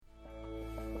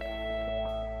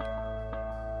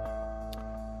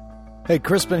Hey,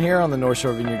 Crispin here on the North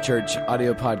Shore Vineyard Church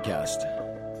audio podcast.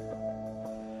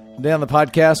 Today on the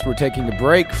podcast, we're taking a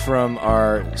break from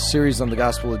our series on the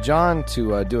Gospel of John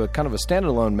to do a kind of a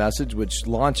standalone message, which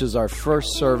launches our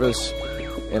first service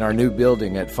in our new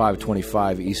building at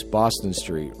 525 East Boston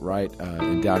Street, right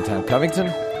in downtown Covington.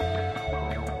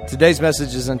 Today's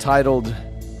message is entitled,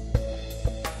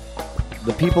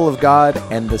 The People of God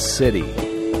and the City.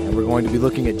 And we're going to be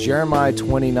looking at Jeremiah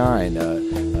 29,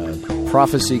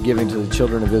 prophecy given to the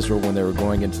children of Israel when they were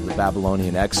going into the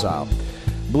Babylonian exile.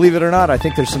 Believe it or not, I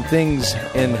think there's some things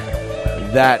in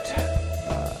that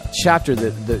chapter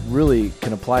that really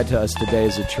can apply to us today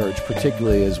as a church,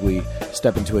 particularly as we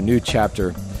step into a new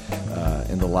chapter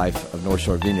in the life of North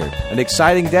Shore Vineyard. An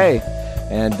exciting day.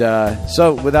 And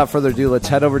so without further ado, let's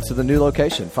head over to the new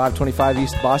location, 525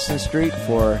 East Boston Street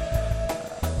for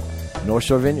North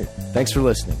Shore Vineyard. Thanks for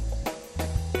listening.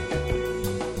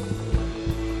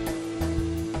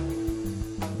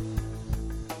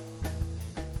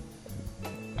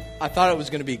 I thought it was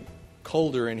going to be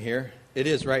colder in here. It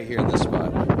is right here in this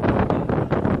spot.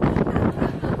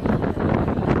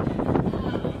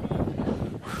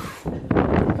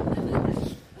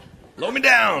 Lower me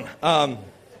down. Can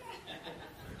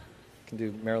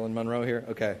do Marilyn Monroe here?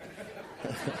 Okay.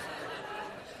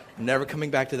 I'm never coming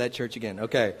back to that church again.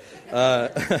 Okay.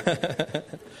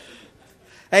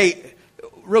 Hey,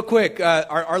 real quick,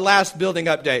 our last building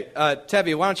update.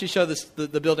 Tevye, why don't you show this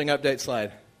the building update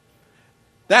slide?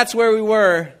 That's where we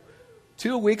were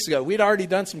 2 weeks ago. We'd already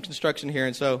done some construction here,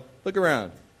 and so look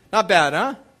around. Not bad,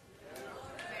 huh?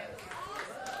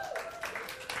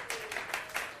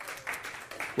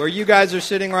 Where you guys are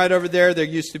sitting right over there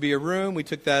used to be a room. We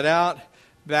took that out.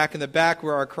 Back in the back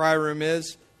where our cry room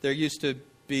is, there used to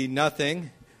be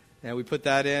nothing, and we put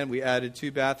that in. We added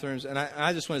 2 bathrooms, and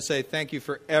I just want to say thank you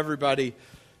for everybody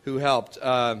who helped.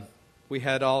 We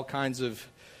had all kinds of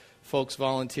folks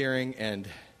volunteering and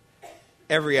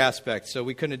every aspect, so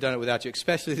we couldn't have done it without you,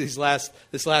 especially this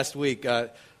last week.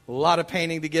 A lot of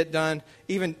painting to get done.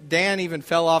 Even Dan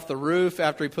fell off the roof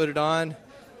after he put it on.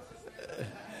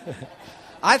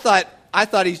 I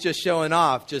thought he's just showing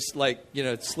off, just like,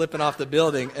 slipping off the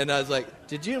building. And I was like,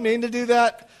 did you mean to do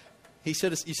that? You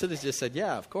should have just said,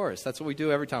 yeah, of course. That's what we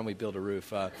do every time we build a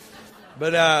roof.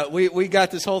 But we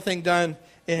got this whole thing done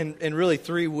in really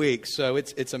 3 weeks. So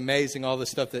it's amazing, all the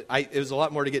stuff it was a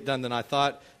lot more to get done than I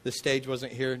thought. The stage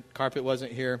wasn't here. Carpet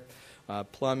wasn't here.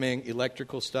 Plumbing,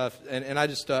 electrical stuff. And I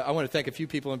just I want to thank a few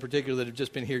people in particular that have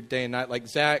just been here day and night, like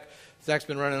Zach. Zach's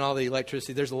been running all the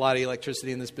electricity. There's a lot of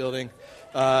electricity in this building.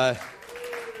 Mike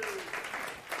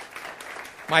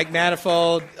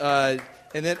Manifold, and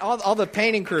then all the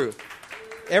painting crew.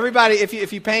 Everybody,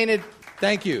 if you painted,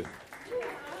 thank you.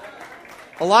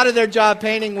 A lot of their job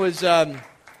painting was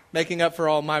making up for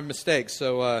all my mistakes.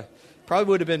 So probably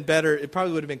would have been better. It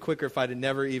probably would have been quicker if I'd have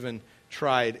never even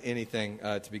tried anything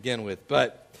to begin with.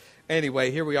 But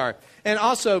anyway, here we are. And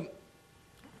also,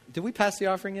 did we pass the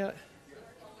offering yet?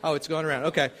 Oh, it's going around.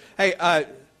 Okay. Hey, I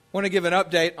want to give an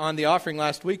update on the offering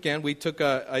last weekend. We took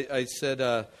I said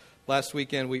last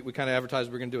weekend we kind of advertised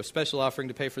we were going to do a special offering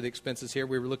to pay for the expenses here.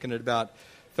 We were looking at about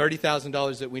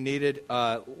 $30,000 that we needed.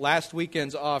 Last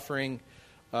weekend's offering,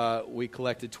 we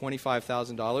collected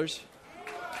 $25,000.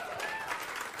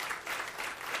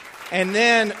 And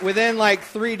then within like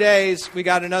 3 days, we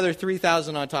got another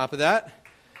 $3,000 on top of that.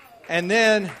 And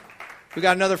then we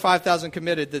got another $5,000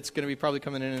 committed that's going to be probably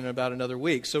coming in about another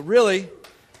week. So really,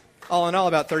 all in all,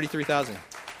 about $33,000.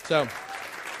 So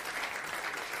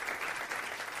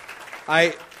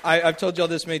I've told y'all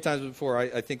this many times before.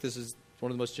 I think this is one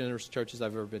of the most generous churches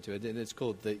I've ever been to. And it's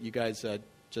cool that you guys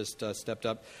just stepped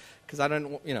up. Because I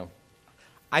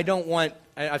don't want,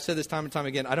 I've said this time and time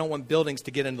again, I don't want buildings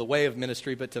to get in the way of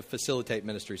ministry, but to facilitate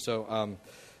ministry. So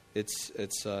it's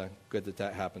good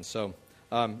that happens. So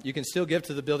you can still give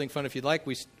to the building fund if you'd like.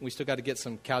 We still got to get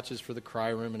some couches for the cry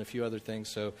room and a few other things.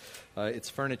 So it's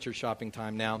furniture shopping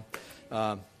time now.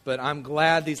 But I'm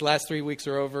glad these last 3 weeks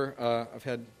are over. I've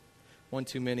had one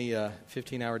too many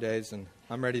 15-hour days, and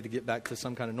I'm ready to get back to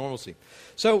some kind of normalcy.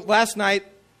 So last night,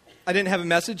 I didn't have a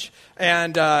message,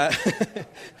 and I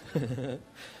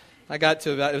got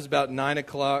to it was about 9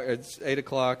 o'clock. It's 8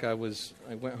 o'clock. I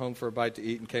went home for a bite to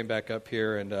eat and came back up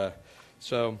here, and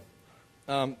so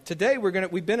today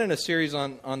we've been in a series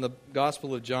on the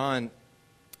Gospel of John,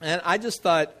 and I just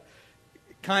thought,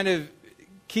 kind of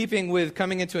keeping with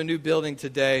coming into a new building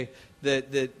today,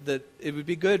 that it would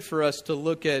be good for us to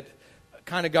look at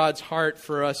kind of God's heart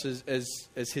for us as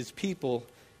His people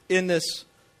in this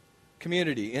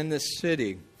community, in this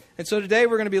city. And so today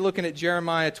we're going to be looking at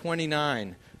Jeremiah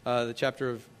 29,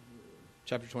 chapter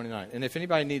chapter 29. And if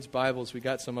anybody needs Bibles, we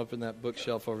got some up in that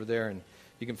bookshelf over there, and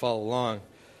you can follow along.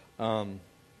 I'm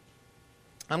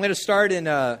going to start in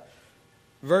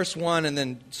verse 1 and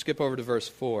then skip over to verse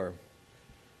 4.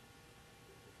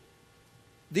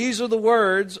 These are the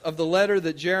words of the letter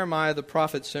that Jeremiah the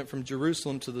prophet sent from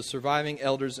Jerusalem to the surviving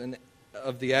elders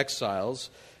of the exiles,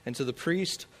 and to the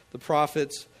priests, the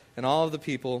prophets, and all of the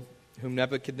people whom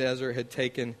Nebuchadnezzar had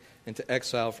taken into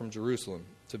exile from Jerusalem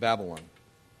to Babylon.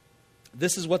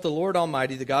 This is what the Lord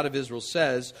Almighty, the God of Israel,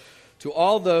 says to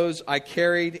all those I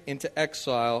carried into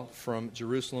exile from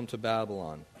Jerusalem to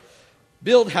Babylon.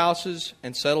 Build houses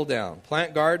and settle down.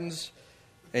 Plant gardens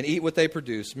and eat what they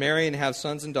produce. Marry and have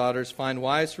sons and daughters. Find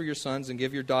wives for your sons and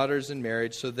give your daughters in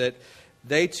marriage so that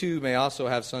they too may also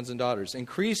have sons and daughters.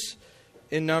 Increase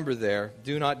in number there.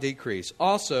 Do not decrease.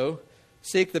 Also,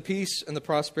 seek the peace and the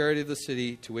prosperity of the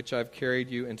city to which I've carried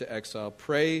you into exile.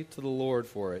 Pray to the Lord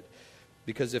for it,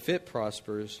 because if it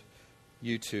prospers,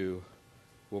 you too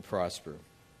will prosper.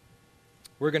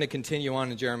 We're going to continue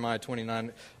on in Jeremiah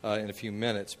 29 in a few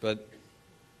minutes, but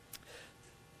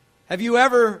have you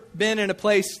ever been in a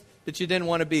place that you didn't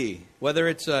want to be? Whether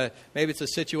it's maybe it's a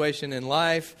situation in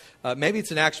life, maybe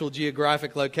it's an actual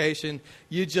geographic location,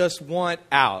 you just want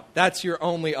out. That's your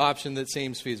only option that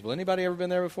seems feasible. Anybody ever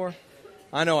been there before?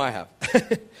 I know I have.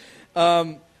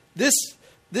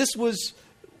 This was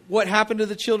what happened to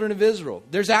the children of Israel.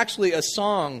 There's actually a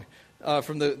song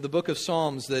from the book of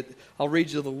Psalms that I'll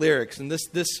read you the lyrics, and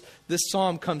this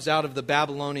psalm comes out of the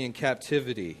Babylonian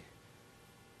captivity.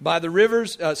 By the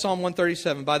rivers, Psalm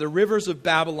 137, by the rivers of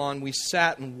Babylon we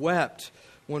sat and wept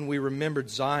when we remembered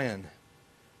Zion.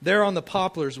 There on the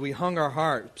poplars we hung our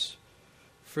harps,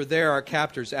 for there our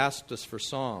captors asked us for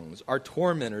songs. Our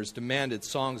tormentors demanded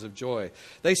songs of joy.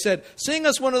 They said, sing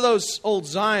us one of those old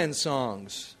Zion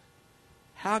songs.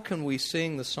 How can we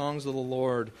sing the songs of the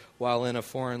Lord while in a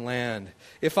foreign land?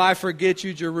 If I forget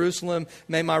you, Jerusalem,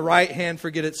 may my right hand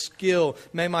forget its skill.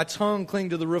 May my tongue cling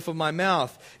to the roof of my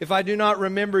mouth. If I do not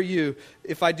remember you,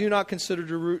 if I do not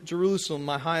consider Jerusalem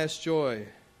my highest joy.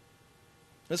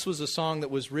 This was a song that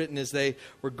was written as they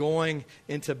were going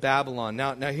into Babylon.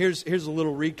 Now here's a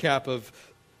little recap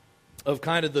of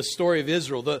kind of the story of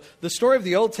Israel. The story of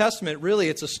the Old Testament, really,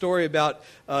 it's a story about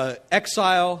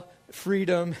exile,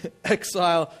 freedom,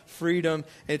 exile, freedom.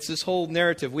 It's this whole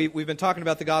narrative. We've been talking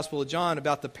about the Gospel of John,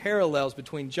 about the parallels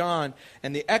between John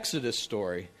and the Exodus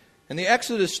story. And the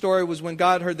Exodus story was when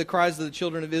God heard the cries of the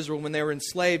children of Israel when they were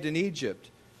enslaved in Egypt.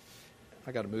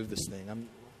 I got to move this thing.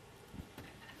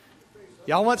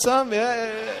 Y'all want some?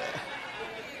 Yeah.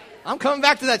 I'm coming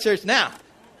back to that church now.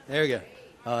 There we go.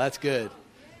 Oh, that's good.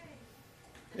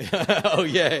 Oh,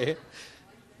 yay.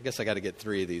 I guess I got to get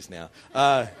 3 of these now.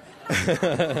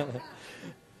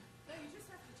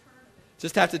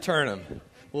 Just have to turn them.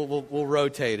 We'll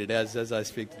rotate it as I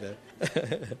speak to them.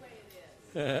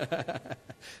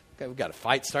 Okay, we've got a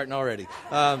fight starting already.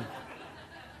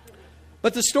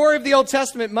 But the story of the Old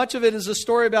Testament, much of it is a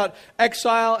story about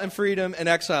exile and freedom and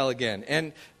exile again.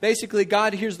 And basically,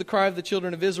 God hears the cry of the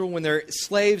children of Israel when they're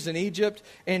slaves in Egypt,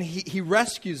 and He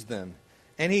rescues them.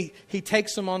 And he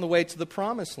takes them on the way to the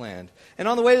Promised Land. And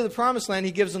on the way to the Promised Land,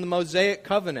 He gives them the Mosaic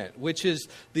Covenant, which is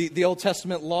the Old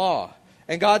Testament law.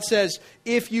 And God says,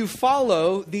 if you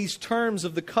follow these terms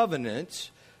of the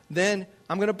covenant, then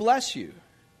I'm going to bless you.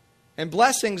 And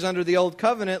blessings under the Old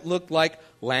Covenant looked like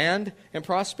land and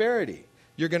prosperity.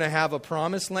 You're going to have a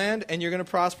promised land, and you're going to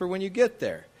prosper when you get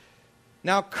there.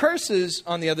 Now, curses,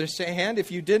 on the other hand,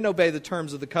 if you didn't obey the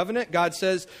terms of the covenant, God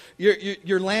says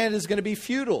your land is going to be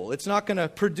futile. It's not going to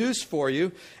produce for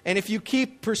you. And if you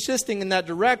keep persisting in that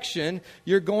direction,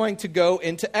 you're going to go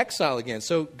into exile again.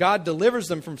 So God delivers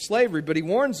them from slavery, but He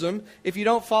warns them, if you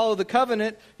don't follow the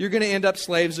covenant, you're going to end up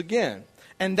slaves again.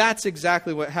 And that's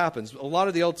exactly what happens. A lot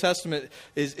of the Old Testament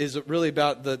is really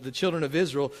about the children of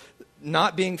Israel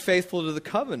not being faithful to the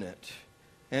covenant.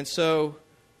 And so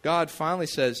God finally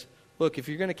says, look, if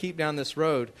you're going to keep down this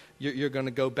road, you're going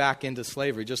to go back into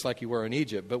slavery, just like you were in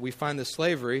Egypt. But we find the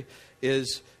slavery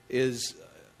is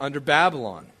under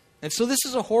Babylon. And so this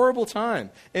is a horrible time.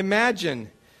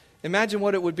 Imagine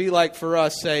what it would be like for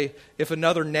us, say, if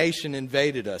another nation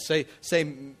invaded us. Say,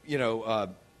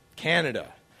 Canada.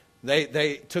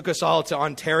 They took us all to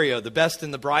Ontario, the best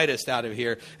and the brightest out of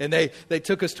here, and they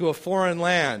took us to a foreign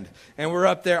land, and we're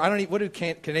up there. What do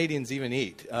Canadians even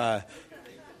eat?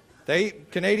 They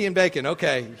eat Canadian bacon,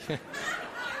 okay.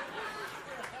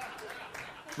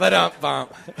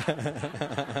 Bump.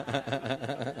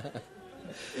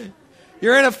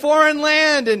 You're in a foreign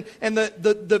land, and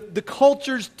the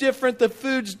culture's different, the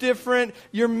food's different.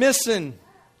 You're missing,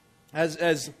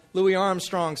 as Louis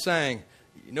Armstrong sang,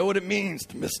 You know what it means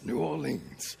to miss New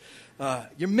Orleans.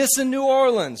 You're missing New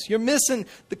Orleans. You're missing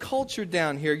the culture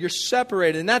down here. You're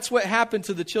separated. And that's what happened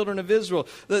to the children of Israel.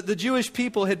 The Jewish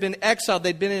people had been exiled.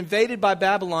 They'd been invaded by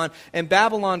Babylon. And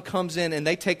Babylon comes in and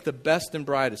they take the best and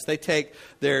brightest. They take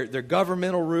their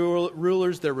governmental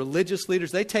rulers, their religious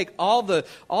leaders. They take all the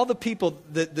people,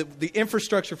 the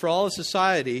infrastructure for all of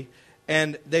society,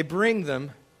 and they bring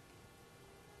them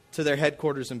to their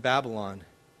headquarters in Babylon.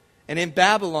 And in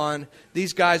Babylon,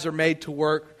 these guys are made to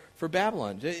work for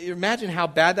Babylon. Imagine how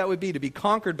bad that would be to be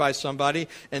conquered by somebody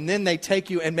and then they take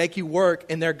you and make you work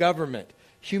in their government.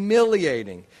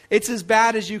 Humiliating. It's as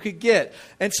bad as you could get.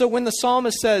 And so when the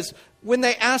psalmist says, when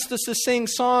they asked us to sing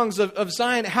songs of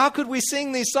Zion, how could we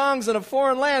sing these songs in a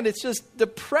foreign land? It's just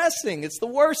depressing. It's the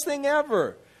worst thing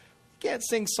ever. You can't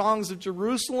sing songs of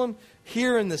Jerusalem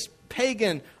here in this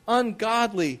pagan,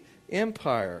 ungodly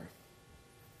empire.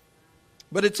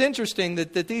 But it's interesting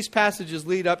that these passages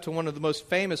lead up to one of the most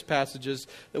famous passages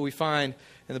that we find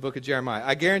in the book of Jeremiah.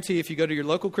 I guarantee if you go to your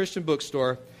local Christian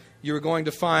bookstore, you're going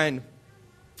to find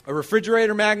a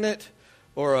refrigerator magnet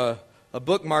or a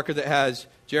bookmarker that has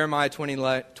Jeremiah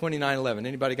 29:11.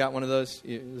 Anybody got one of those?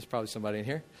 There's probably somebody in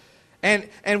here.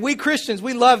 And we Christians,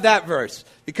 we love that verse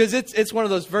because it's one of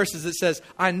those verses that says,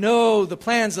 I know the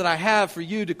plans that I have for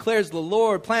you, declares the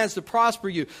Lord, plans to prosper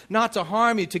you, not to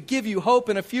harm you, to give you hope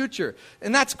in a future.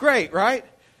 And that's great, right?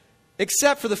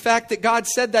 Except for the fact that God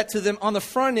said that to them on the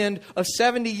front end of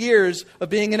 70 years of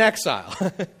being in exile.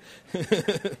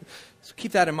 So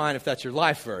keep that in mind if that's your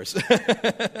life verse.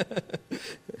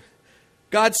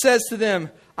 God says to them,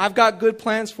 I've got good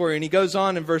plans for you. And he goes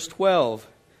on in verse 12.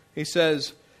 He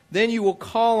says, then you will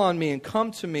call on me and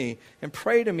come to me and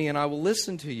pray to me, and I will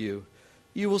listen to you.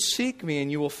 You will seek me,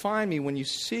 and you will find me when you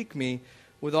seek me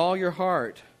with all your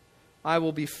heart. I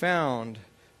will be found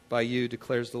by you,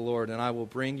 declares the Lord, and I will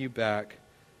bring you back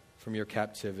from your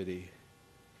captivity.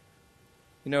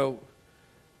 You know,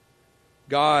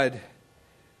 God,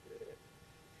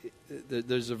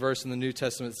 there's a verse in the New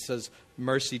Testament that says,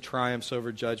 mercy triumphs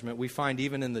over judgment. We find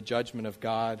even in the judgment of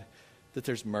God that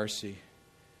there's mercy.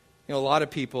 You know, a lot of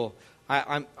people,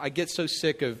 I get so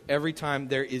sick of every time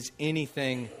there is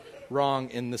anything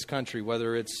wrong in this country,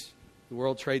 whether it's the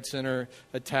World Trade Center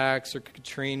attacks or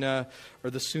Katrina or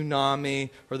the tsunami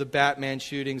or the Batman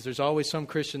shootings, there's always some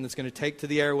Christian that's going to take to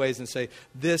the airways and say,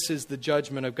 this is the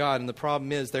judgment of God. And the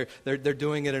problem is they're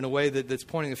doing it in a way that's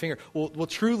pointing the finger. Well,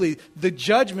 truly, the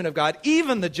judgment of God,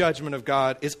 even the judgment of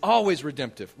God, is always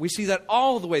redemptive. We see that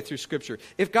all the way through Scripture.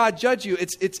 If God judged you,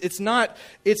 it's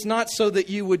not so that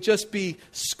you would just be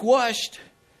squashed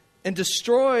and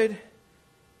destroyed.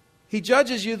 He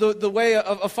judges you the way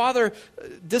a father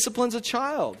disciplines a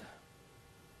child.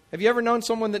 Have you ever known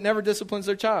someone that never disciplines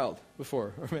their child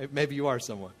before? Or maybe you are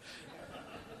someone.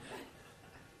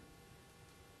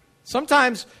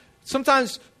 Sometimes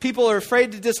people are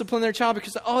afraid to discipline their child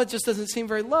because, it just doesn't seem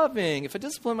very loving. If I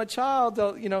discipline my child,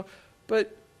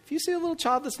 But if you see a little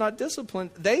child that's not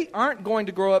disciplined, they aren't going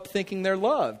to grow up thinking they're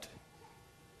loved.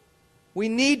 We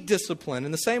need discipline.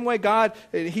 In the same way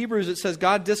in Hebrews it says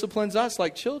God disciplines us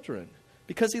like children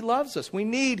because He loves us. We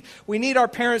need our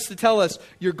parents to tell us,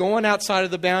 you're going outside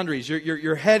of the boundaries.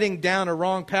 You're heading down a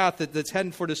wrong path that's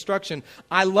heading for destruction.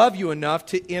 I love you enough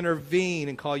to intervene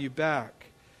and call you back.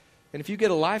 And if you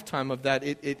get a lifetime of that,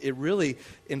 it really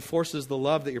enforces the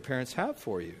love that your parents have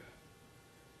for you.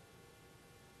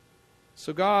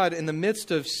 So God, in the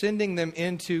midst of sending them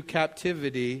into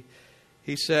captivity,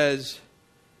 He says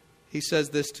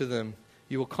this to them,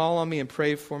 you will call on me and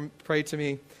pray to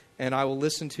me, and I will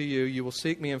listen to you. You will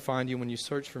seek me and find you when you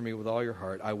search for me with all your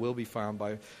heart. I will be found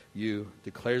by you,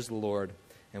 declares the Lord,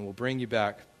 and will bring you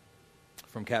back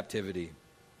from captivity.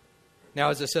 Now,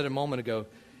 as I said a moment ago,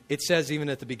 it says even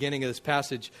at the beginning of this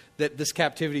passage that this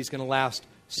captivity is going to last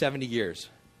 70 years.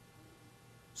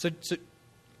 So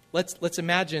let's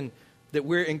imagine that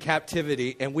we're in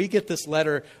captivity and we get this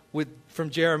letter from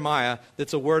Jeremiah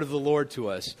that's a word of the Lord to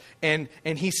us. And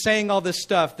he's saying all this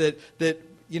stuff that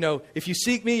if you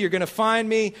seek me, you're going to find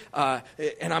me,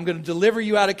 and I'm going to deliver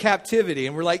you out of captivity.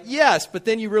 And we're like, yes, but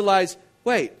then you realize,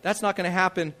 wait, that's not going to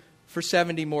happen for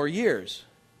 70 more years.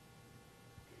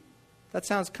 That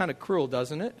sounds kind of cruel,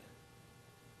 doesn't it?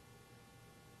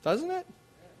 Doesn't it?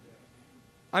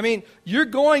 I mean, you're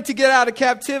going to get out of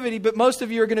captivity, but most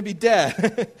of you are going to be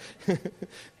dead.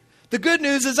 The good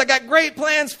news is I got great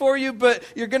plans for you, but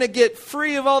you're going to get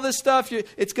free of all this stuff.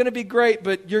 It's going to be great,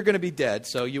 but you're going to be dead,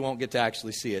 so you won't get to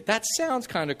actually see it. That sounds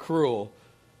kind of cruel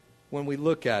when we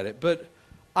look at it. But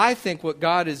I think what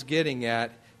God is getting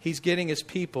at, He's getting His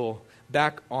people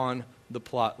back on the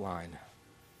plot line.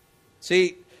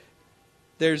 See,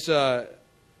 there's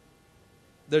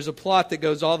there's a plot that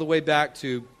goes all the way back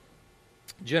to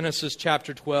Genesis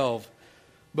chapter 12.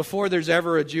 Before there's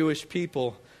ever a Jewish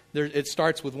people, it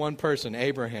starts with one person,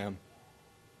 Abraham.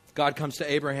 God comes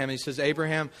to Abraham and he says,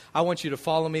 Abraham, I want you to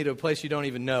follow me to a place you don't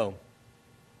even know.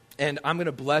 And I'm going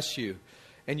to bless you.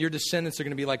 And your descendants are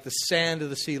going to be like the sand of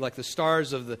the sea, like the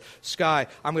stars of the sky.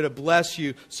 I'm going to bless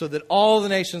you so that all the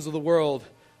nations of the world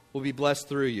will be blessed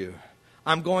through you.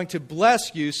 I'm going to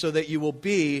bless you so that you will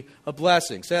be a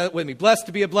blessing. Say that with me. Blessed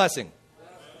to be a blessing.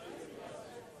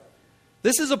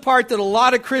 This is a part that a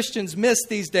lot of Christians miss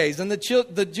these days. And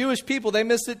the Jewish people, they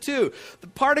miss it too. The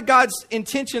part of God's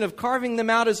intention of carving them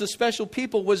out as a special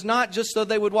people was not just so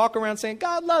they would walk around saying,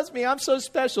 God loves me, I'm so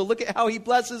special, look at how he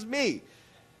blesses me.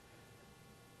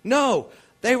 No,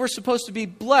 they were supposed to be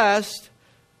blessed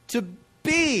to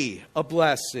be a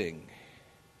blessing.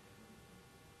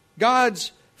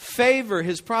 God's favor,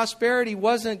 his prosperity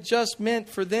wasn't just meant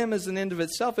for them as an end of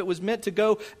itself. It was meant to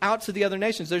go out to the other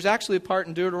nations. There's actually a part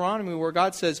in Deuteronomy where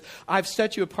God says, I've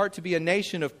set you apart to be a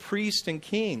nation of priests and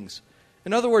kings.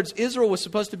 In other words, Israel was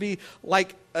supposed to be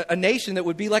like a nation that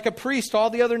would be like a priest to all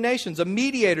the other nations, a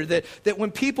mediator that when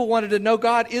people wanted to know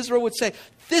God, Israel would say,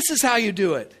 this is how you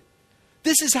do it.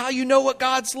 This is how you know what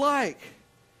God's like.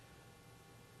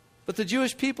 But the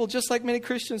Jewish people, just like many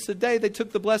Christians today, they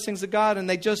took the blessings of God and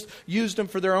they just used them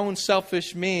for their own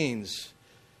selfish means.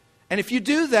 And if you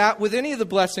do that with any of the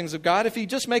blessings of God, if you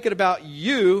just make it about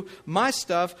you, my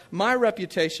stuff, my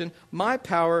reputation, my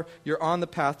power, you're on the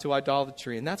path to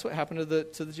idolatry. And that's what happened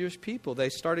to the Jewish people. They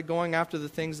started going after the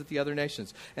things of the other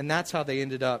nations. And that's how they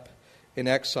ended up in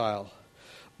exile.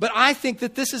 But I think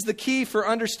that this is the key for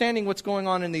understanding what's going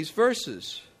on in these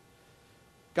verses.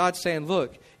 God's saying,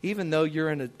 look, even though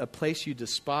you're in a place you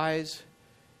despise,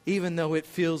 even though it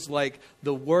feels like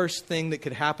the worst thing that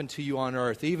could happen to you on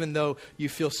earth, even though you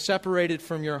feel separated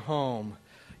from your home,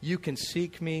 you can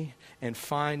seek me and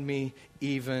find me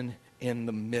even in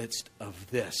the midst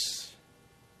of this.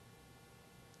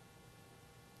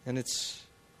 And it's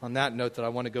on that note that I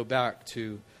want to go back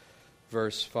to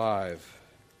verse 5.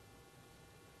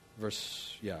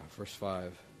 Verse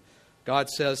 5. God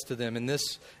says to them, in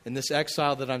this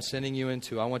exile that I'm sending you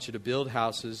into, I want you to build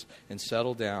houses and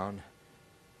settle down,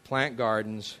 plant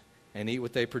gardens and eat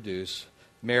what they produce,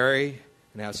 marry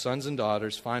and have sons and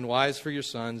daughters, find wives for your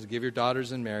sons, give your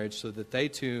daughters in marriage so that they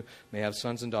too may have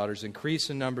sons and daughters. Increase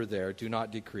in number there, do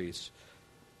not decrease.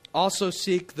 Also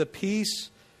seek the peace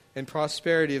and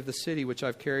prosperity of the city which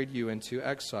I've carried you into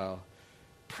exile.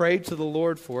 Pray to the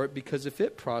Lord for it, because if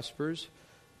it prospers,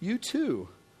 you too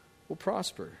will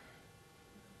prosper.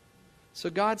 So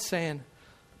God's saying,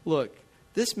 look,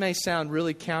 this may sound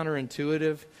really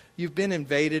counterintuitive. You've been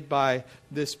invaded by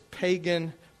this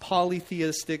pagan,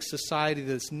 polytheistic society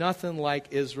that's nothing like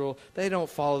Israel. They don't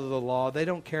follow the law. They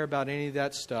don't care about any of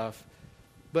that stuff.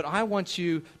 But I want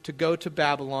you to go to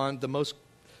Babylon, the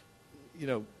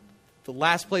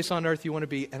last place on earth you want to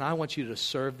be, and I want you to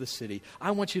serve the city.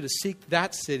 I want you to seek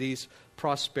that city's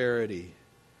prosperity.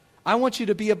 I want you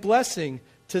to be a blessing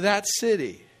to that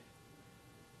city.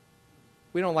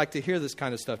 We don't like to hear this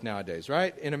kind of stuff nowadays,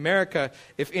 right? In America,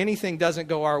 if anything doesn't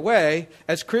go our way,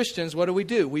 as Christians, what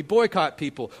do? We boycott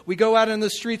people. We go out in the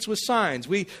streets with signs.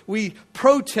 We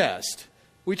protest.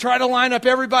 We try to line up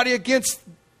everybody against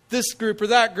this group or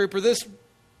that group or this,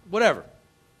 whatever.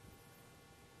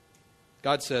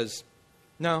 God says,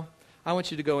 no, I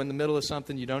want you to go in the middle of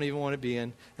something you don't even want to be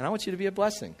in, and I want you to be a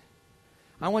blessing.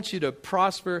 I want you to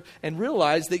prosper and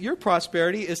realize that your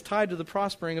prosperity is tied to the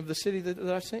prospering of the city that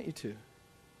I've sent you to.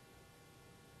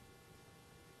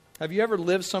 Have you ever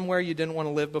lived somewhere you didn't want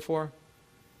to live before?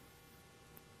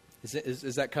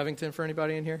 Is that Covington for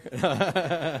anybody in here?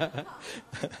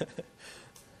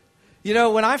 You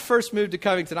know, when I first moved to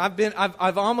Covington,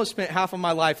 I've almost spent half of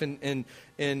my life in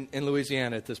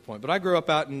Louisiana at this point. But I grew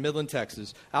up out in Midland,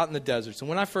 Texas, out in the deserts. And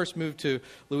when I first moved to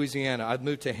Louisiana, I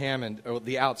moved to Hammond, or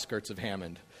the outskirts of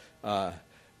Hammond,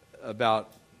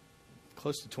 about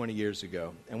close to 20 years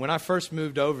ago. And when I first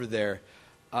moved over there,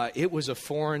 it was a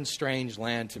foreign, strange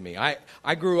land to me.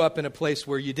 I grew up in a place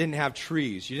where you didn't have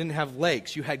trees, you didn't have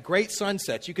lakes, you had great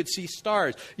sunsets, you could see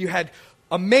stars, you had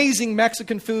amazing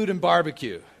Mexican food and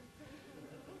barbecue.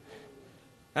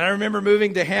 And I remember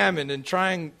moving to Hammond and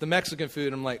trying the Mexican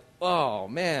food. I'm like, oh,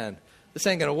 man, this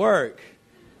ain't going to work.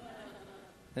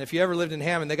 And if you ever lived in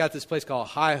Hammond, they got this place called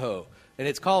Hi-Ho. And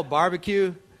it's called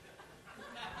barbecue.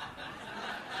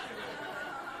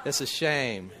 It's a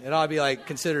shame. It ought to be like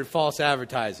considered false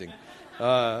advertising.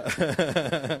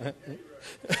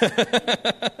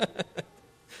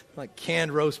 Like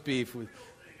canned roast beef.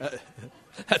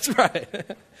 That's right.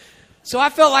 So I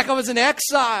felt like I was in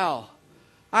exile.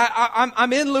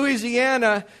 I'm in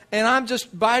Louisiana, and I'm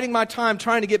just biding my time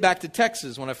trying to get back to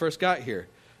Texas when I first got here.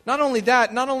 Not only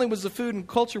that, not only was the food and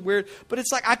culture weird, but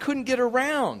it's like I couldn't get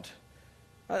around.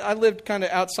 I lived kind of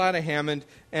outside of Hammond,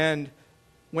 and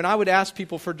when I would ask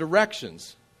people for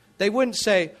directions, they wouldn't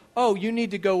say, oh, you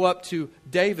need to go up to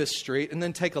Davis Street and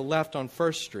then take a left on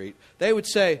First Street. They would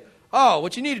say, oh,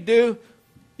 what you need to do,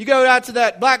 you go out to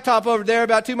that blacktop over there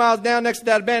about 2 miles down next to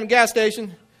that abandoned gas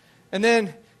station, and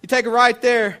then you take a right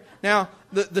there. Now,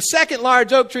 the second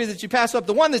large oak tree that you pass up,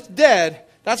 the one that's dead,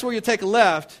 that's where you'll take a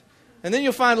left. And then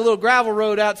you'll find a little gravel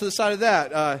road out to the side of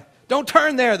that. Don't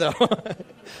turn there, though.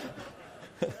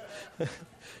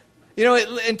 You know,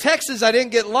 in Texas, I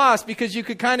didn't get lost because you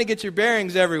could kind of get your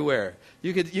bearings everywhere.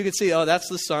 You could see, oh, that's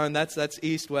the sun, that's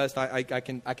east, west. I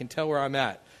can tell where I'm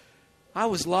at. I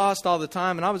was lost all the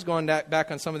time, and I was going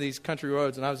back on some of these country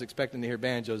roads, and I was expecting to hear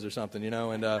banjos or something,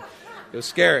 and it was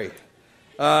scary.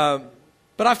 But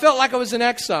I felt like I was in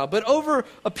exile. But over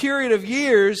a period of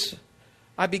years,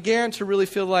 I began to really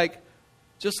feel like,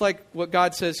 just like what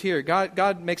God says here,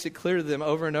 God makes it clear to them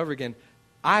over and over again,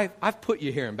 I've put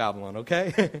you here in Babylon,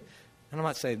 okay? And I'm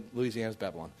not saying Louisiana's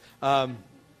Babylon.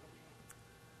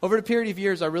 Over a period of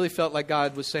years, I really felt like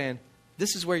God was saying,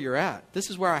 this is where you're at. This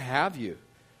is where I have you.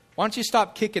 Why don't you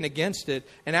stop kicking against it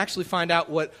and actually find out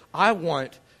what I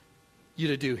want you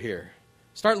to do here?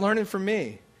 Start learning from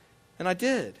me. And I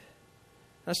did.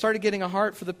 And I started getting a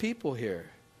heart for the people here.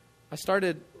 I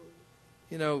started,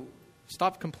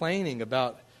 stopped complaining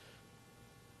about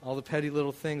all the petty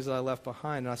little things that I left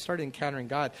behind. And I started encountering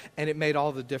God, and it made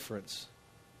all the difference.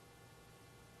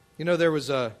 There was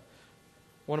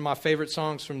one of my favorite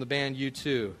songs from the band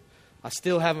U2. I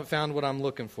still haven't found what I'm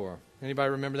looking for. Anybody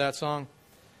remember that song?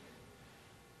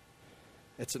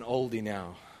 It's an oldie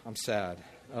now. I'm sad.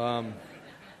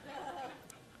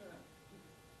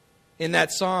 In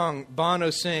that song, Bono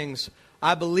sings,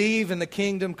 I believe in the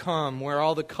kingdom come where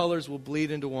all the colors will bleed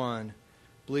into one.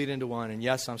 And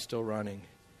yes, I'm still running.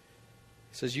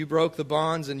 He says, you broke the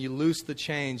bonds and you loosed the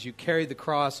chains. You carried the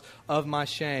cross of my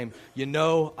shame.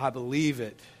 I believe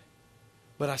it.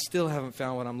 But I still haven't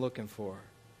found what I'm looking for.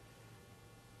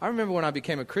 I remember when I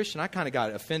became a Christian, I kind of got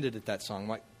offended at that song. I'm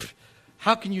like,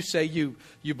 how can you say you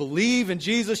believe in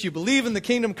Jesus, you believe in the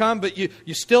kingdom come, but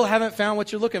you still haven't found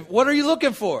what you're looking for? What are you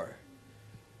looking for?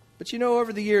 But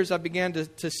over the years, I began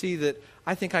to see that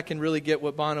I think I can really get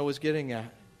what Bono was getting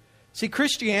at. See,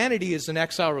 Christianity is an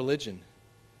exile religion.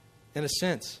 In a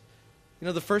sense.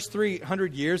 The first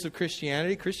 300 years of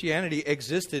Christianity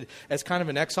existed as kind of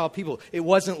an exile people. It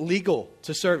wasn't legal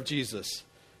to serve Jesus.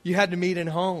 You had to meet in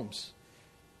homes.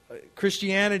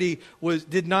 Christianity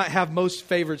did not have most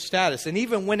favored status. And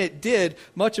even when it did,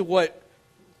 much of what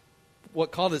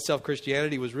called itself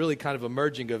Christianity was really kind of a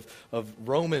merging of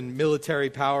Roman military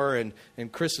power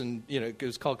and Christian, it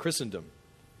was called Christendom.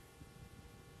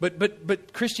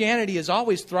 But Christianity has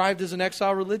always thrived as an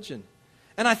exile religion.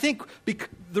 And I think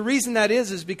the reason that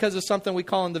is because of something we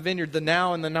call in the Vineyard the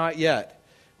now and the not yet.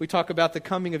 We talk about the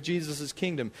coming of Jesus'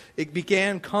 kingdom. It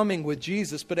began coming with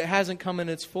Jesus, but it hasn't come in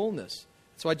its fullness.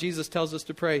 That's why Jesus tells us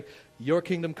to pray, your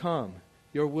kingdom come,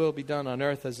 your will be done on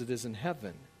earth as it is in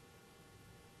heaven.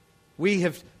 We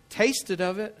have tasted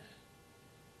of it.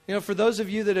 For those of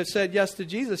you that have said yes to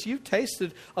Jesus, you've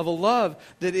tasted of a love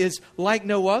that is like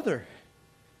no other.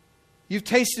 You've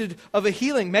tasted of a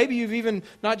healing. Maybe you've even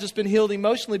not just been healed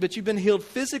emotionally, but you've been healed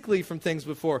physically from things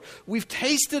before. We've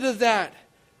tasted of that.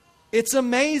 It's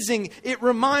amazing. It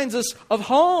reminds us of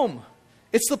home.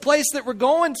 It's the place that we're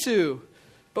going to.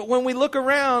 But when we look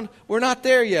around, we're not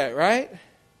there yet, right?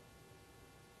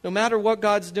 No matter what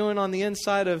God's doing on the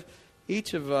inside of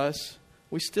each of us,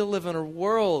 we still live in a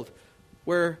world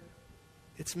where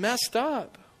it's messed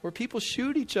up, where people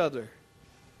shoot each other,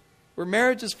 where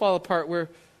marriages fall apart, where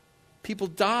people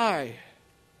die.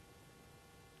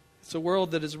 It's a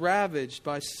world that is ravaged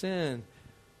by sin.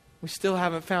 We still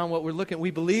haven't found what we're looking. We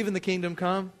believe in the kingdom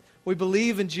come. We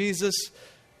believe in Jesus.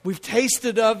 We've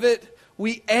tasted of it.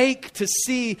 We ache to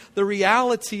see the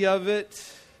reality of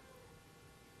it.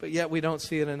 But yet we don't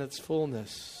see it in its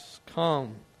fullness.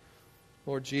 Come,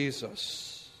 Lord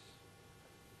Jesus.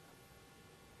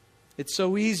 It's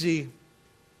so easy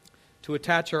to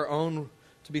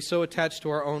be so attached to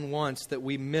our own wants that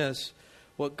we miss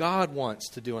what God wants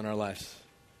to do in our lives.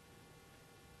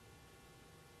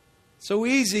 So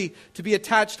easy to be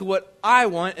attached to what I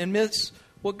want and miss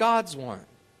what God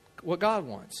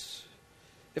wants.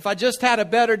 If I just had a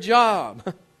better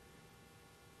job,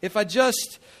 if I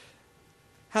just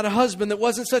had a husband that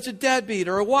wasn't such a deadbeat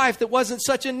or a wife that wasn't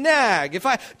such a nag, if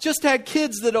I just had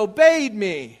kids that obeyed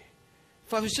me,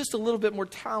 if I was just a little bit more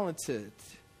talented,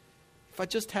 If I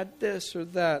just had this or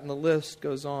that, and the list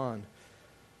goes on.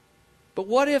 But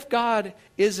what if God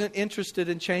isn't interested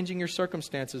in changing your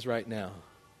circumstances right now?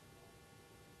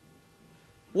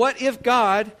 What if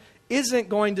God isn't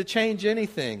going to change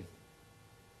anything?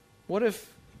 What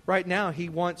if right now He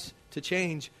wants to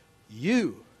change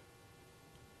you?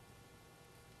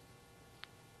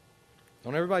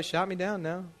 Don't everybody shout me down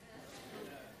now.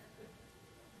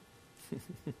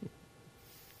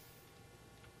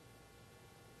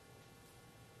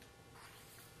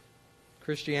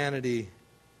 Christianity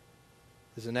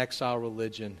is an exile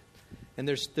religion. And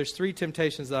there's three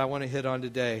temptations that I want to hit on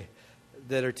today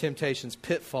that are temptations,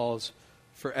 pitfalls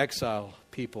for exile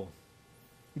people.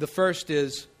 The first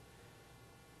is,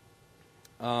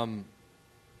 as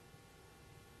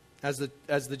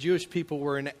the Jewish people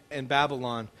were in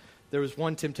Babylon, there was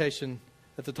one temptation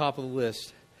at the top of the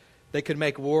list. They could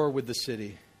make war with the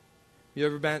city. You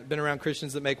ever been around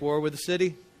Christians that make war with the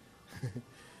city?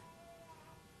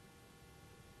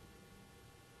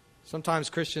 Sometimes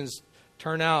Christians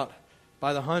turn out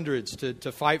by the hundreds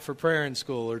to fight for prayer in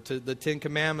school or to the 10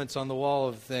 Commandments on the wall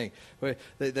of the thing.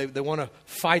 They want to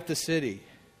fight the city.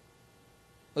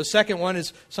 The second one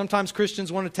is sometimes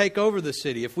Christians want to take over the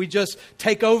city. If we just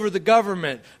take over the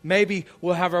government, maybe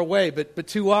we'll have our way. But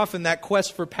too often that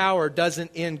quest for power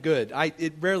doesn't end good.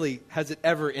 It rarely has it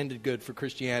ever ended good for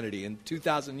Christianity in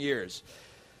 2,000 years.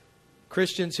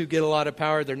 Christians who get a lot of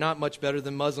power, they're not much better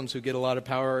than Muslims who get a lot of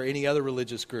power or any other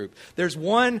religious group. There's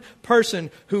one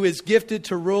person who is gifted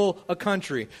to rule a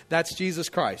country. That's Jesus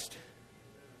Christ.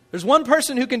 There's one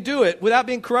person who can do it without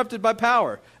being corrupted by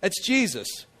power. That's Jesus.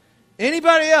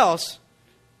 Anybody else is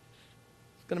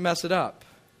going to mess it up.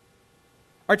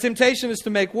 Our temptation is to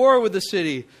make war with the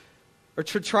city or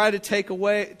to try to take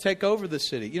over the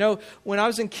city. You know, when I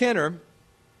was in Kenner,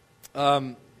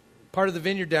 part of the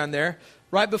vineyard down there,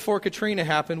 right before Katrina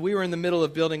happened, we were in the middle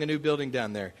of building a new building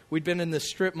down there. We'd been in this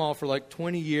strip mall for like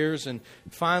 20 years and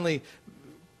finally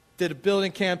did a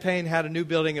building campaign, had a new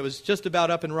building. It was just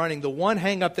about up and running. The one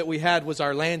hang-up that we had was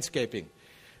our landscaping.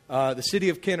 The city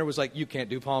of Kenner was like, you can't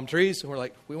do palm trees. And we're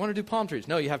like, we want to do palm trees.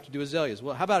 No, you have to do azaleas.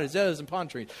 Well, how about azaleas and palm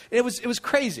trees? It was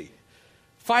crazy,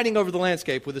 fighting over the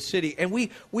landscape with the city. And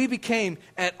we became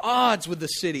at odds with the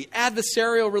city,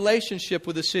 adversarial relationship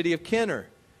with the city of Kenner.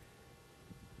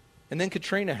 And then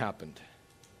Katrina happened.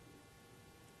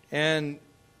 And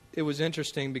it was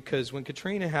interesting because when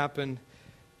Katrina happened,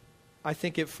 I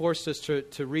think it forced us to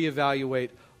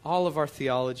reevaluate all of our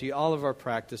theology, all of our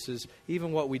practices,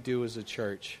 even what we do as a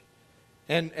church.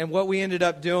 And what we ended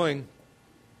up doing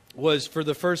was for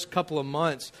the first couple of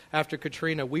months after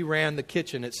Katrina, we ran the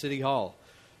kitchen at City Hall,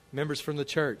 members from the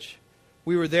church.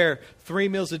 We were there 3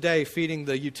 meals a day feeding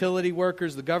the utility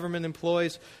workers, the government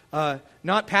employees,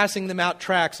 not passing them out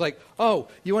tracts like, oh,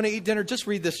 you want to eat dinner? Just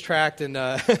read this tract and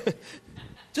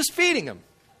just feeding them.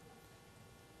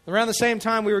 Around the same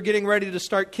time, we were getting ready to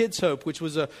start Kids Hope, which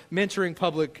was a mentoring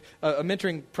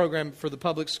program for the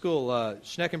public school,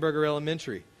 Schneckenberger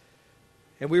Elementary.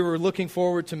 And we were looking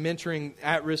forward to mentoring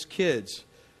at-risk kids.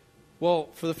 Well,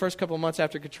 for the first couple of months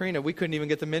after Katrina, we couldn't even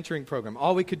get the mentoring program.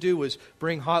 All we could do was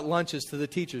bring hot lunches to the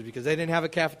teachers because they didn't have a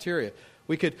cafeteria.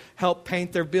 We could help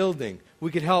paint their building. We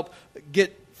could help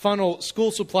funnel school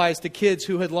supplies to kids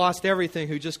who had lost everything,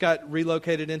 who just got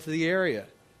relocated into the area.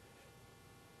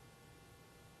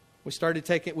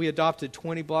 We adopted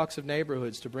 20 blocks of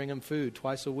neighborhoods to bring them food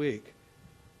twice a week.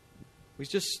 We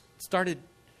just started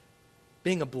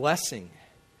being a blessing.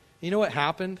 You know what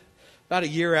happened? About a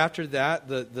year after that,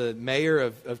 the mayor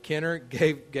of Kenner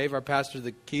gave our pastor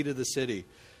the key to the city.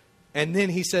 And then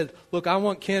he said, look, I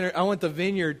want the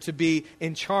vineyard to be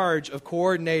in charge of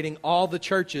coordinating all the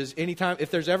churches anytime. If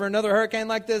there's ever another hurricane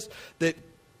like this, that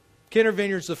Kenner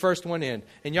Vineyard's the first one in.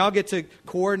 And y'all get to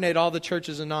coordinate all the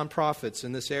churches and nonprofits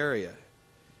in this area.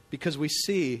 Because we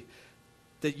see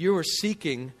that you are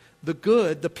seeking the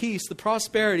good, the peace, the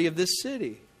prosperity of this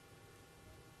city.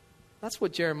 That's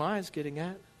what Jeremiah's getting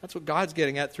at. That's what God's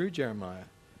getting at through Jeremiah.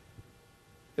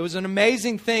 It was an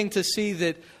amazing thing to see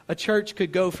that a church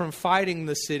could go from fighting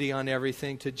the city on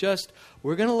everything to just,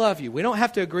 we're going to love you. We don't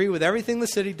have to agree with everything the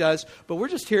city does, but we're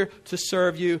just here to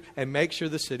serve you and make sure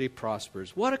the city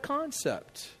prospers. What a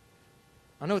concept.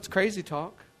 I know it's crazy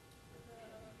talk.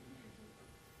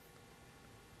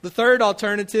 The third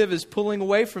alternative is pulling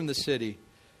away from the city.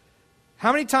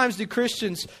 How many times do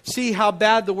Christians see how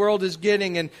bad the world is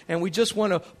getting and we just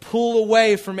want to pull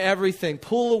away from everything,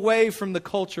 pull away from the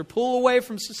culture, pull away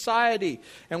from society,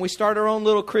 and we start our own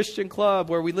little Christian club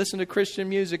where we listen to Christian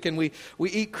music and we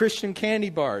eat Christian candy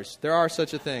bars. There are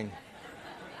such a thing.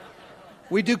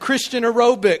 We do Christian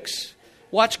aerobics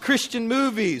watch Christian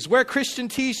movies, wear Christian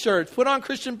t-shirts, put on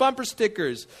Christian bumper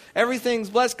stickers. Everything's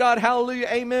bless God, hallelujah,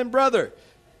 amen, brother.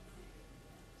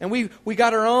 And we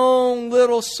got our own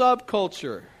little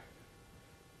subculture.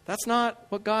 That's not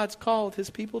what God's called His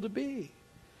people to be.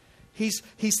 He's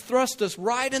thrust us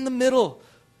right in the middle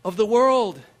of the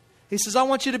world. He says, I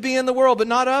want you to be in the world, but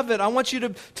not of it. I want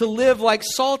you to live like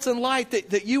salt and light,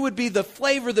 that you would be the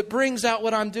flavor that brings out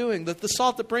what I'm doing, the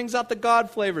salt that brings out the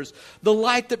God flavors, the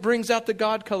light that brings out the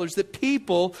God colors, that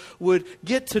people would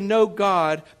get to know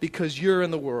God because you're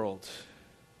in the world.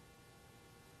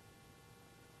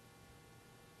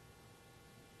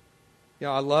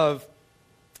 I love,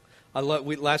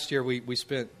 last year we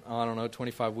spent,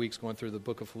 25 weeks going through the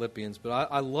book of Philippians, but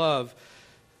I love,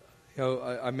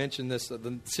 I mentioned this,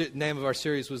 the name of our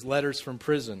series was Letters from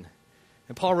Prison.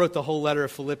 And Paul wrote the whole letter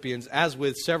of Philippians, as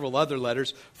with several other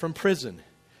letters, from prison.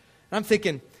 And I'm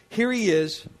thinking, here he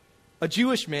is, a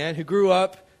Jewish man who grew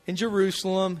up in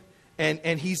Jerusalem,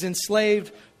 and he's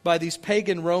enslaved by these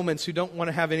pagan Romans who don't want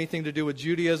to have anything to do with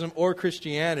Judaism or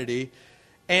Christianity.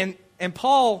 And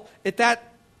Paul, at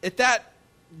that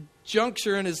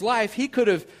juncture in his life, he could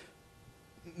have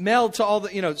mailed to all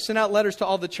the, sent out letters to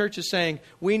all the churches saying,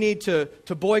 we need to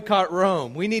boycott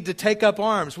Rome. We need to take up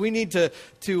arms. We need to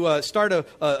start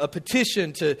a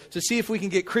petition to see if we can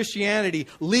get Christianity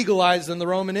legalized in the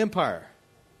Roman Empire.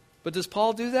 But does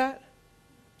Paul do that?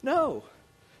 No.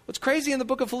 What's crazy in the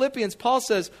book of Philippians, Paul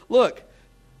says, look,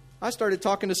 I started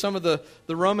talking to some of the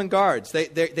Roman guards.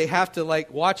 They have to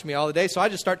watch me all the day. So I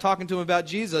just start talking to them about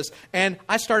Jesus. And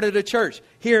I started a church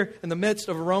here in the midst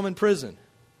of a Roman prison.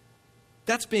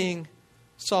 That's being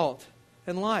salt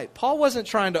and light. Paul wasn't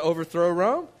trying to overthrow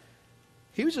Rome.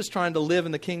 He was just trying to live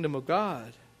in the kingdom of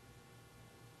God.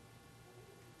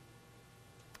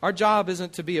 Our job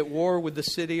isn't to be at war with the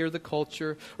city or the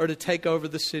culture or to take over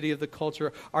the city of the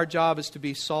culture. Our job is to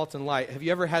be salt and light. Have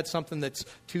you ever had something that's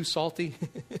too salty?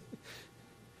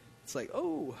 It's like,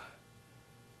 oh.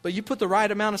 But you put the right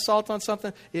amount of salt on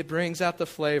something, it brings out the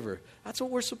flavor. That's what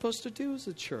we're supposed to do as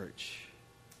a church.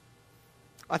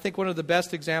 I think one of the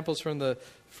best examples from the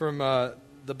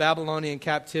Babylonian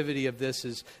captivity of this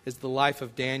is the life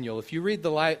of Daniel. If you read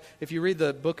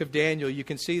the book of Daniel, you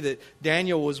can see that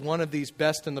Daniel was one of these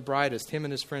best and the brightest. Him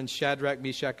and his friends Shadrach,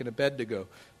 Meshach, and Abednego.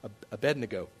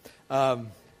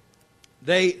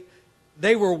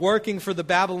 They were working for the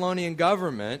Babylonian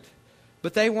government,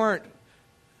 but they weren't.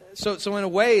 So in a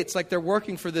way, it's like they're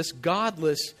working for this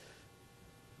godless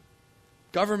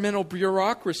governmental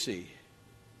bureaucracy.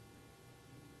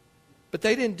 But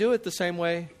they didn't do it the same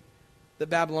way the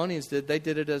Babylonians did. They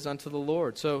did it as unto the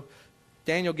Lord. So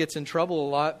Daniel gets in trouble a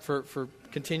lot for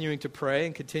continuing to pray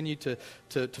and continue to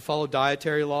follow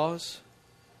dietary laws.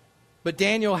 But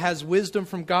Daniel has wisdom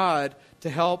from God to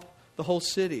help the whole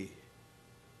city.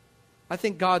 I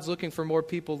think God's looking for more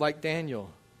people like Daniel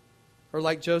or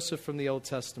like Joseph from the Old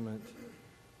Testament.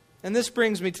 And this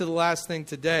brings me to the last thing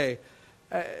today.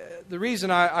 The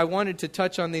reason I wanted to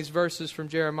touch on these verses from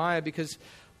Jeremiah, because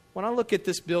when I look at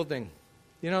this building,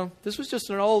 this was just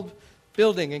an old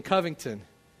building in Covington.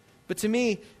 But to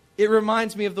me, it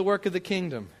reminds me of the work of the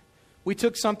kingdom. We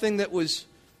took something that was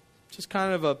just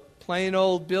kind of a plain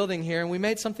old building here, and we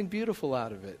made something beautiful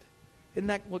out of it. Isn't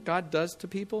that what God does to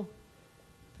people?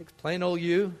 Takes plain old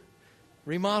you,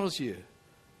 remodels you.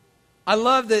 I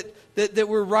love that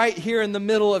we're right here in the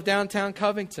middle of downtown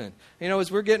Covington.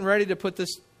 As we're getting ready to put this,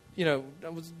 I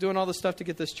was doing all the stuff to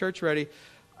get this church ready.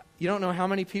 You don't know how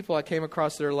many people I came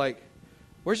across that are like,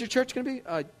 where's your church going to be?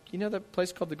 You know that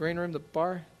place called the Green Room, the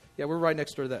bar? Yeah, we're right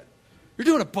next door to that. You're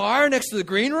doing a bar next to the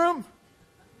Green Room?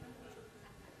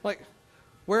 Like,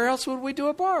 where else would we do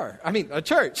a bar? I mean, a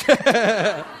church.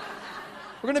 We're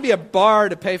going to be a bar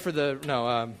to pay for the...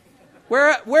 No,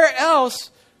 where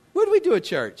else would we do a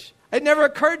church? It never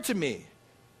occurred to me.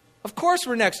 Of course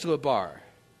we're next to a bar.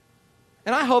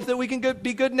 And I hope that we can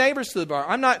be good neighbors to the bar.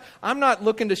 I'm not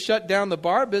looking to shut down the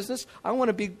bar business. I want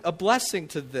to be a blessing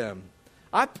to them.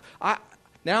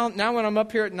 Now when I'm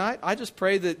up here at night, I just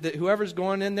pray that whoever's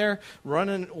going in there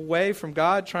running away from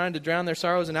God, trying to drown their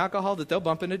sorrows in alcohol, that they'll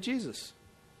bump into Jesus.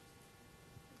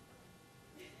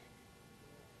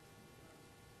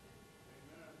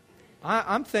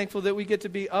 I'm thankful that we get to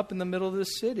be up in the middle of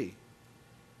this city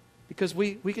because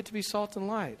we get to be salt and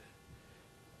light.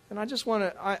 And I just want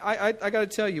to, I got to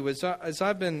tell you, as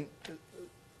I've been,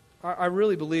 I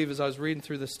really believe as I was reading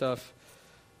through this stuff,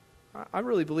 I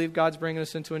really believe God's bringing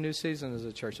us into a new season as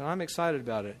a church. And I'm excited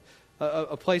about it.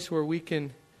 A place where we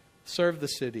can serve the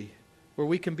city, where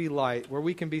we can be light, where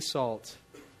we can be salt,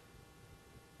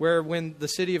 where when the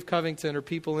city of Covington or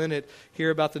people in it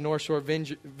hear about the North Shore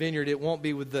Vineyard, it won't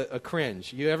be with a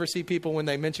cringe. You ever see people when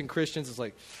they mention Christians, it's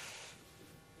like...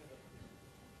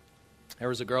 There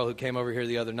was a girl who came over here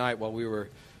the other night while we were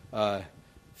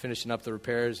finishing up the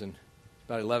repairs, and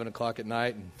about 11 o'clock at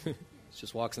night, and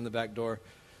just walks in the back door.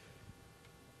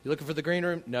 You looking for the green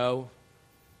room? No.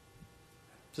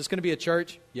 Is this going to be a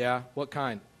church? Yeah. What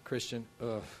kind? Christian.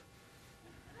 Ugh.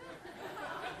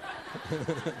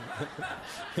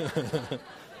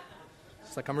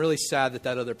 It's like, I'm really sad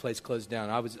that other place closed down.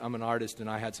 I'm an artist, and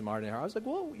I had some art in here. I was like,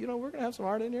 well, we're going to have some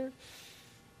art in here.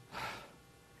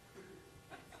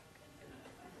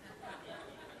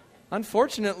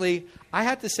 Unfortunately, I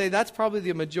have to say that's probably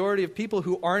the majority of people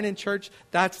who aren't in church.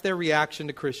 That's their reaction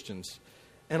to Christians.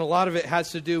 And a lot of it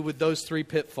has to do with those three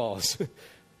pitfalls.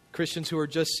 Christians who are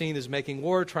just seen as making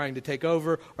war, trying to take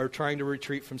over, or trying to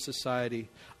retreat from society.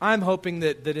 I'm hoping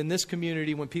that in this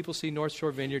community, when people see North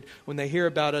Shore Vineyard, when they hear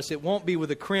about us, it won't be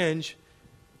with a cringe.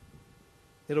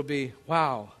 It'll be,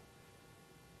 wow,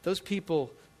 those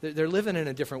people, they're living in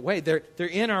a different way. They're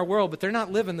in our world, but they're not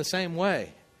living the same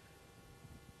way.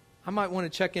 I might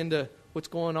want to check into what's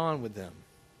going on with them.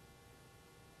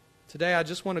 Today, I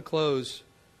just want to close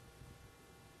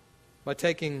by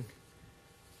taking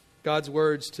God's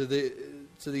words to the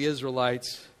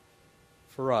Israelites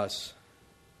for us.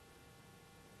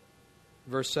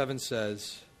 Verse 7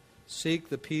 says, "Seek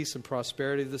the peace and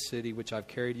prosperity of the city which I've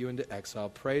carried you into exile.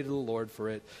 Pray to the Lord for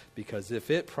it, because if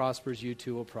it prospers, you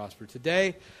too will prosper."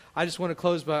 Today, I just want to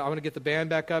close by, I want to get the band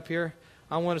back up here.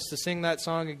 I want us to sing that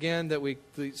song again that we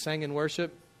sang in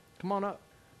worship. Come on up.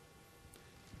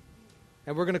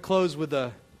 And we're going to close with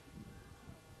the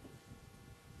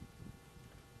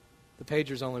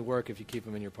pagers only work if you keep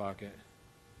them in your pocket.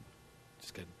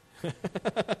 Just kidding.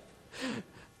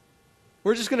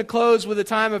 We're just going to close with a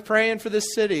time of praying for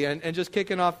this city and just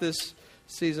kicking off this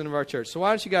season of our church. So why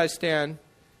don't you guys stand?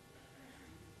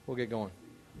 We'll get going.